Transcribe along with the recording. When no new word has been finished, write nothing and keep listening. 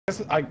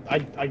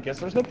I guess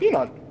there's no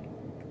peanut.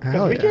 Because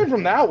Hell we yeah. came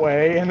from that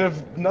way, and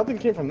if nothing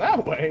came from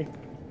that way...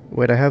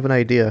 Wait, I have an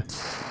idea.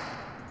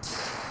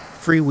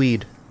 Free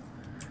weed.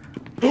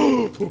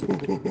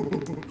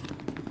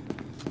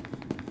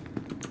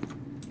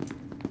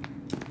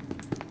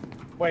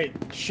 Wait,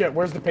 shit,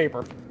 where's the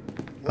paper?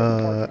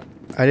 I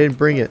didn't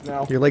bring it.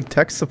 No. You're like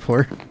tech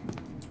support.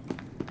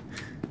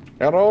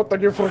 Hello,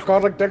 thank you for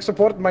calling tech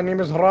support. My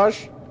name is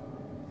Raj.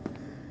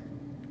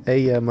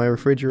 Hey, my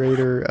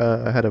refrigerator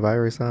had a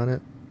virus on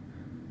it.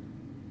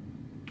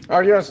 Oh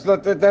yes,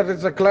 that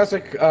is a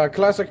classic a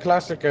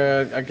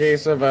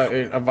case of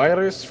a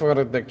virus for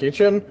the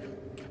kitchen,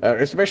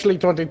 especially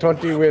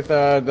 2020 with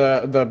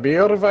the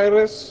beer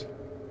virus.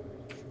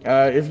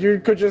 If you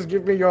could just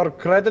give me your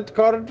credit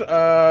card,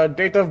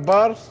 date of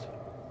birth,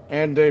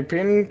 and the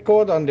PIN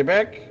code on the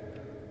back.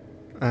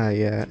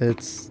 Yeah,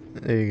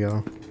 there you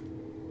go.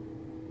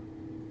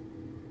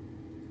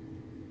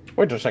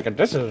 Wait a second,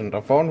 this isn't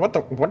a phone. What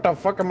the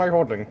fuck am I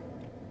holding?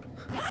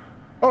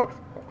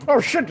 Oh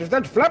shit, is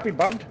that Flappy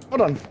Bird?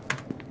 Hold on.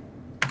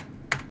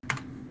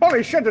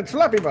 Holy shit, it's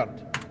Flappy Bird.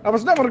 I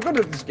was never good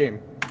at this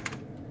game.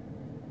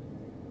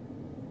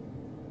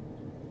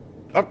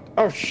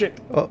 Oh shit.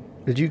 Oh,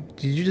 did you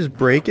just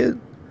break it?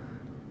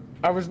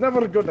 I was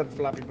never good at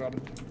Flappy Bird.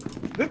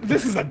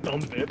 This is a dumb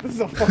bit. This is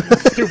a fucking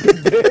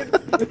stupid bit.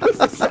 This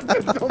is such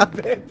a dumb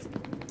bit.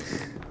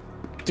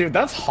 Dude,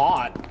 that's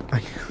hot.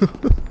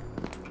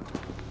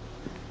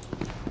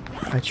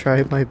 I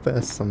try my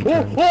best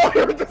sometimes. Oh, I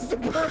heard the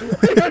zipper!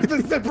 I heard the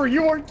zipper!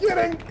 You weren't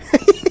kidding!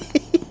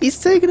 He's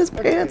taking his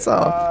pants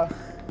off!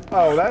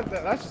 Oh,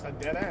 that's just a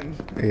dead end.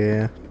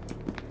 Yeah.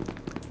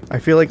 I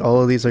feel like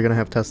all of these are gonna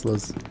have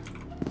Teslas.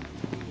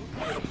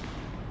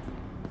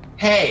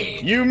 Hey!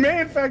 You may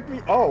in fact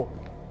be- Oh!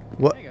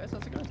 What? Hey guys,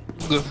 how's it going?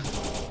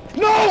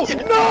 No!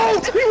 No!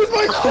 He was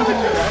my son!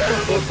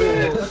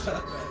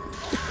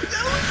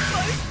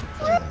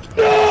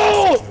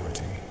 No!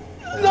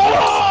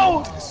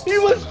 No! He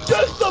was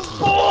just a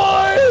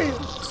boy!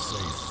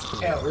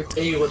 Can't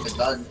repay you with a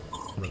gun.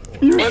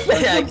 You I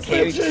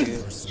carried you.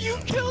 bitches! You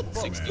killed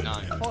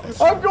 69.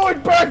 I'm going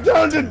back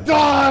down to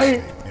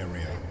die!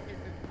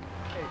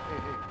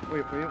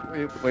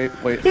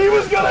 Wait. He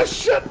was gonna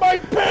shit my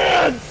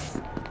pants!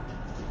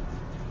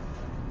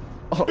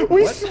 Oh,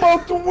 We what?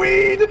 smoked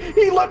weed!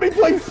 He let me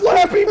play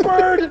Flappy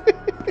Bird!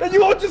 And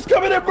you won't just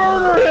come in and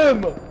murder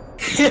him!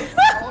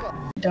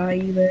 Die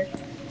either.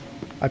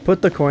 I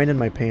put the coin in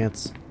my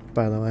pants,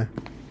 by the way.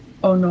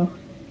 Oh no.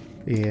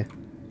 Yeah.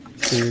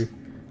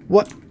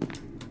 What?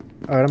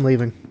 Alright, I'm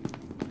leaving.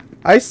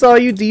 I saw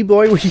you,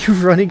 D-boy, when you were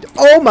running.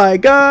 Oh my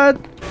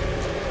god!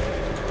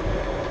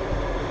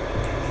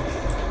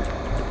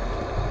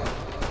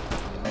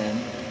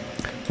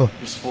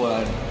 Just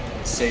wanna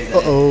say that.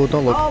 Uh-oh,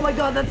 don't look. Oh my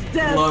god, that's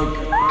death! Look.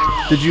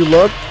 Did you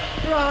look?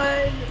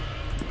 Run!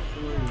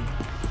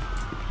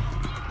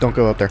 Don't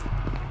go up there.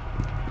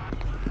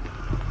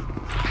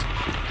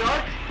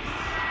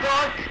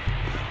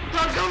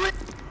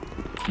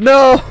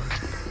 No!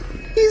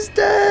 He's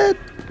dead!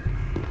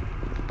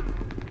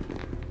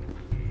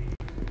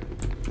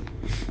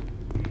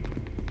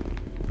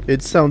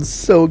 It sounds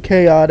so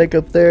chaotic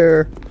up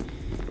there.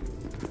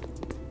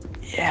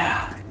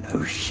 Yeah,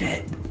 no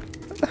shit.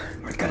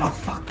 We're gonna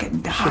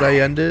fucking die. Should I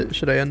end it?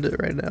 Should I end it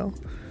right now?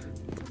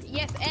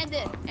 Yes, end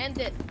it.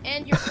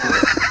 End your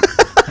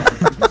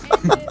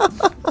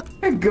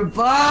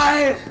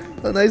Goodbye!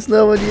 Nice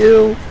knowing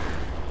you.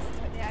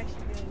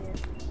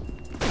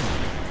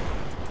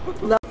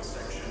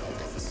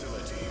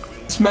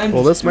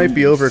 Well, this might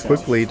be over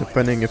quickly,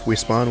 depending if we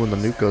spawn when the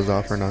nuke goes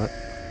off or not.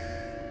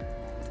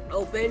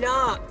 Open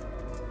up!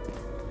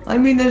 I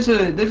mean, there's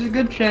a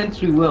good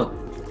chance we will.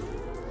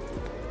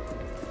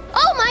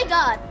 Oh my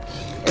god!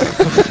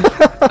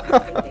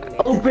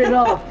 Open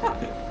up!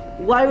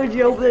 Why would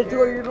you open the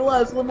door? You're the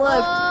last one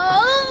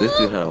left! This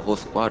dude had a whole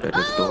squad at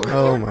his door.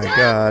 Oh my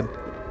god.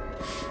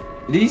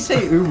 Did he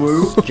say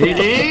uwu?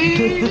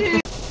 JD!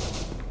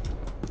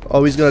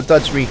 Oh, he's gonna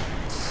touch me.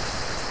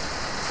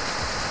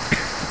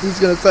 He's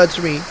gonna touch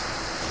me.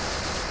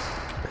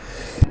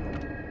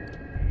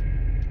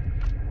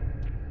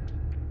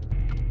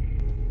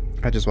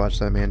 I just watched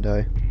that man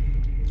die.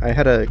 I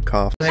had a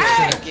cough.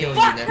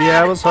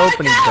 Yeah, I was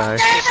hoping he'd die.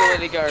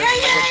 Facility guard. You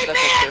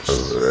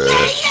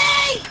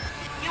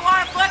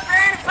wanna fuck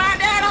around and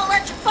find out? I'll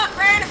let you fuck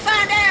around and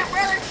find out,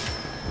 brother.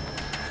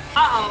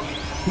 Uh-oh.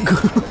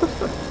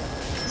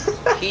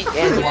 He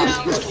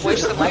and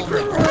switch the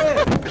microphone.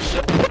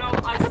 No,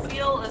 I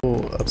feel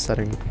Oh,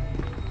 upsetting.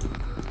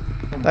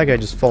 That guy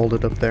just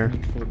folded up there.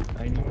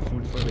 I need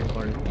food for the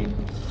quarantine.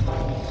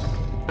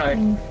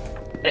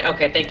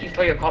 Okay, thank you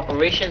for your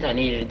cooperation. I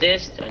needed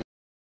this.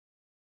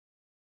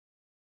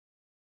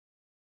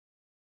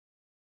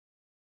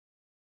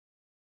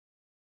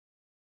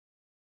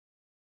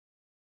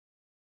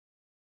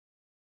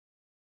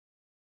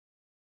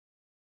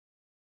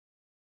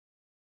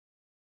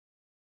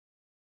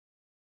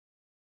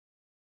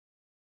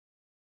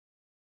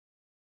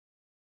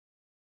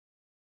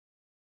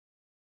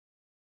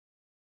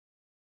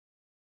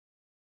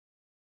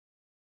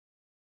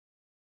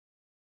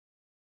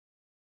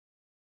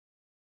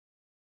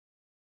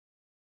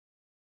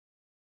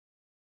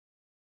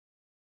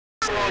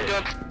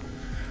 doing?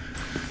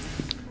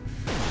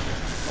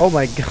 Oh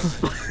my god.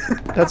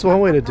 That's one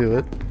way to do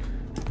it.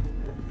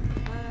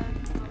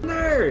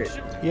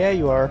 Nerd! Yeah,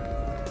 you are.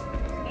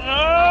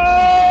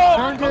 Oh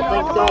my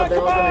god, they're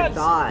all gonna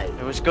die.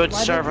 It was good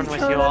serving with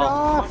you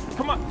all.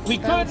 Come on, we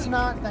could. That's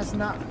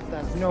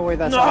no way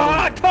that's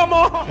Come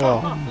on!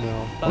 Oh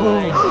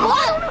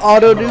no.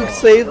 Auto nuke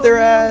saved their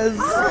ass!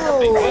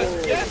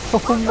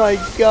 Oh my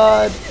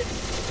god.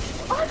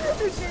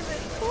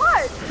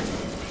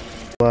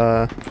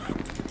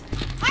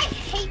 I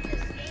hate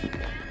this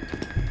game.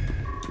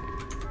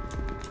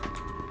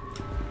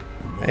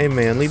 Hey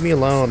man, leave me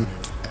alone.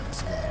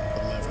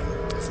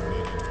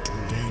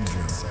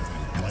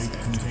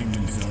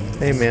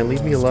 Hey man,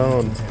 leave me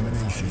alone.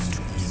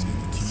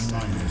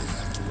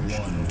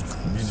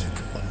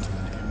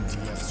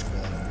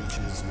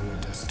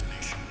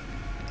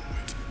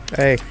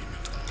 Hey.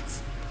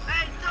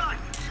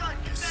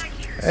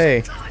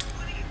 Hey.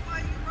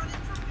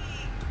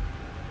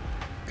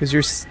 Cause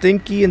you're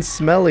stinky and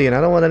smelly and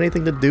I don't want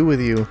anything to do with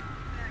you.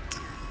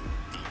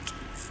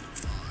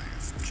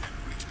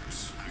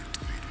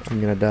 I'm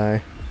gonna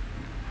die.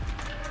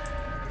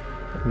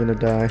 I'm gonna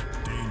die.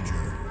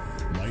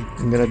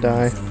 I'm gonna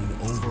die.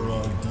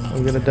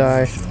 I'm gonna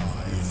die.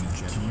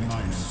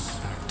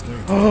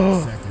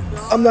 Oh,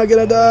 I'm not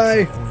gonna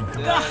die.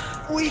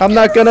 I'm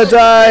not gonna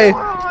die.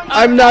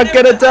 I'm not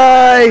gonna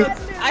die.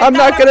 I'm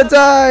not gonna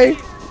die.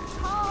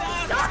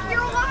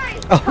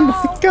 Oh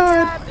my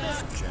god.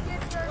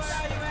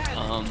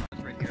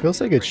 It feels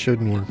like it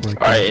shouldn't work like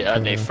that. Alright, are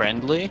they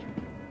friendly?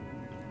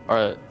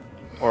 Or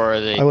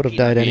are they? I would have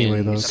died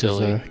anyway though,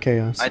 silly? because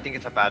chaos. I think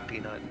it's a bad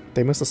peanut.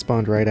 They must have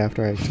spawned right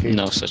after I escaped.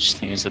 No such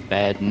thing as a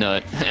bad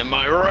nut. Am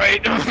I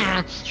right?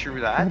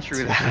 True that,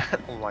 true that.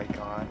 Oh my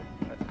god.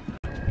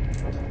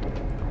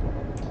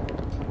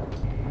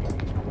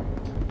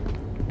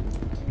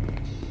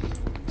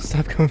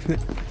 Stop coming.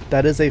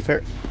 That is a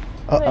fair.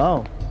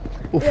 Oh.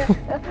 What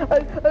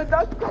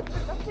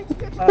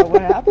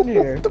happened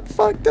here? the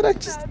fuck did I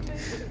just?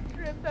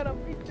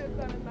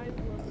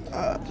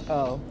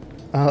 Oh.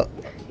 Oh.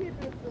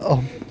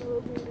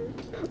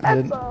 I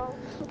didn't.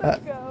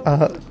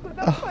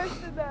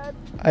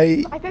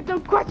 I said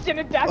don't question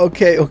it, Dad.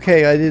 Okay,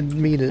 okay, I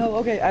didn't mean it. Oh,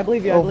 okay, I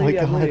believe you, Oh my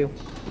God.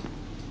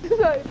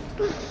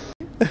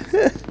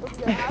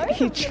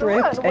 He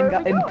tripped and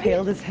got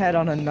impaled his head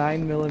on a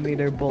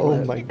 9mm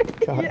bullet. Oh my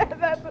god. Yeah,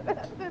 that's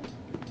it.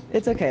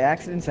 It's okay,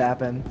 accidents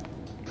happen.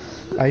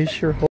 I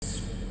sure hope.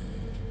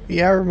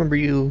 Yeah, I remember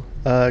you,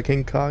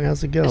 King Kong.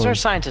 How's it going? Is there a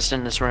scientist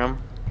in this room?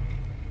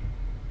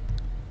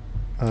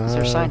 Is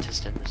there a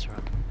scientist in this room?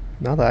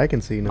 Not that I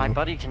can see, no. My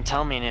buddy can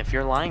tell me, and if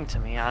you're lying to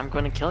me, I'm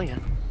going to kill you.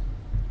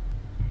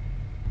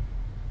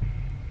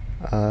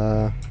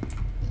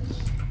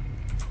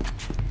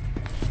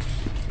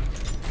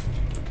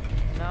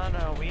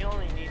 No, we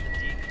only need the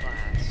D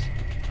class,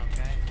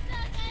 okay?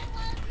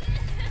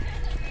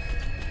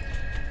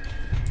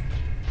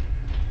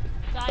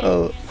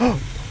 Oh.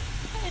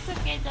 It's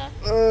okay, Dad.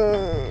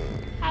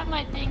 Have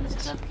my things,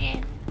 it's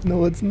okay.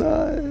 No, it's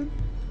not.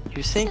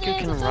 You think you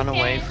can run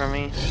away from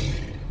me?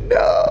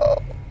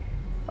 No.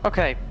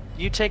 Okay,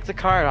 you take the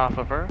card off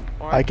of her.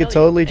 Or I could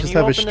totally just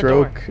have a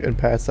stroke and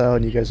pass out,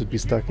 and you guys would be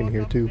stuck in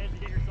here too.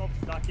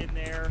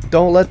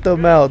 Don't let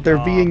them out.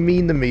 They're being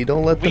mean to me.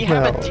 Don't let them We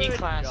have out. a D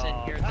class in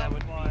here that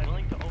would be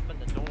willing to open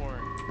the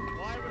door.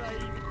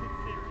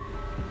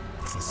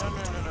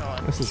 No.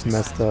 This is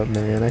messed up,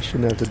 man. I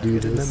shouldn't have to do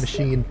this. That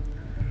machine.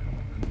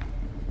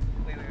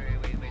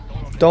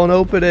 Don't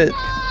open it.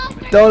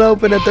 Don't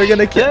open it. They're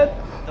gonna kill.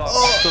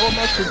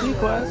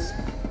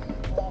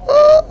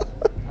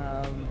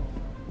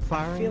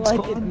 I feel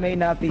like it may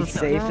not be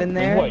safe in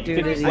there due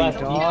to these dogs.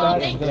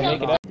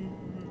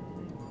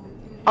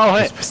 Oh,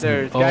 hey,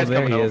 there's guys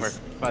coming over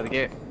by the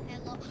gate.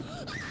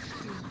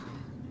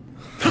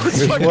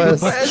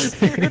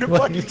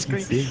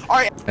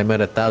 I'm at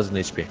 1,000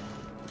 HP.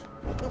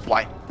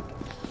 Why?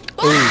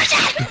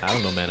 I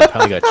don't know, man. I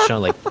probably got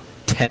shot like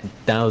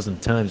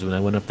 10,000 times when I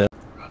went up there.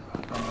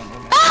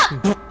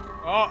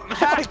 Oh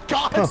my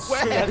god,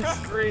 sweat!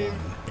 Scream.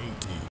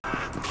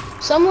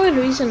 Some weird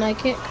reason I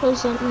can't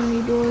close that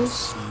many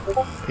doors.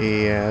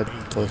 Yeah, it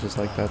closes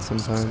like that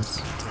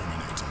sometimes.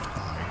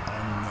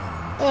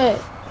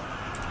 Alright.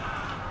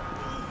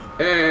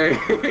 Hey,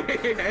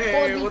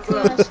 hey, what's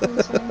up?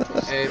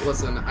 Hey,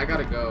 listen, I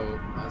gotta go.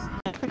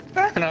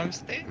 And I'm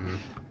staying.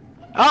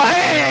 Oh,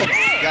 hey!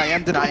 Yeah, I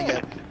am denying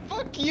it.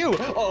 Fuck you!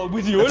 Oh,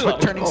 with your That's what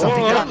turning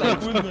something on.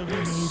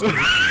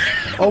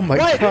 Oh my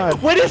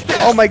god. What is this?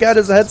 Oh my god,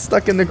 his head's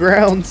stuck in the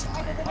ground.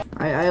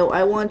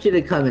 I want you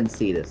to come and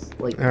see this.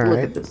 Like, All look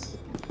right. at this.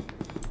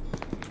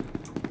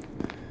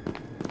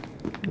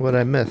 What'd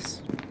I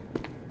miss?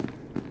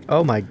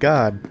 Oh my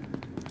god.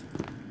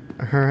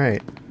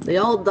 Alright. They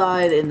all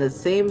died in the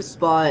same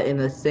spot in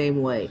the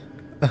same way.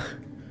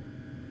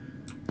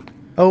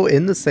 Oh,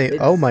 in the same.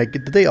 Oh my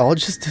god. Did they all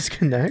just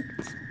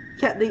disconnect?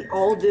 Yeah, they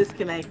all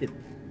disconnected.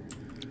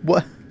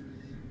 What?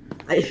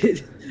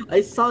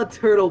 I saw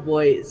Turtle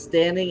Boy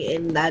standing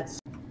in that.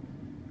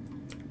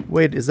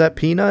 Wait, is that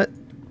Peanut?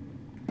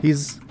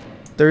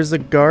 There's a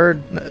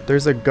guard.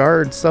 There's a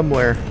guard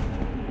somewhere.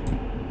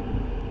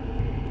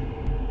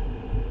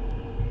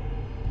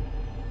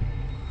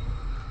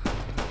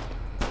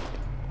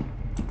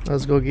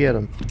 Let's go get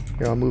him.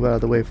 Here, I'll move out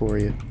of the way for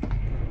you.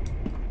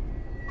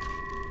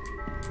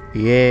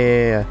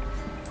 Yeah.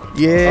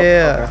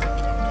 Yeah.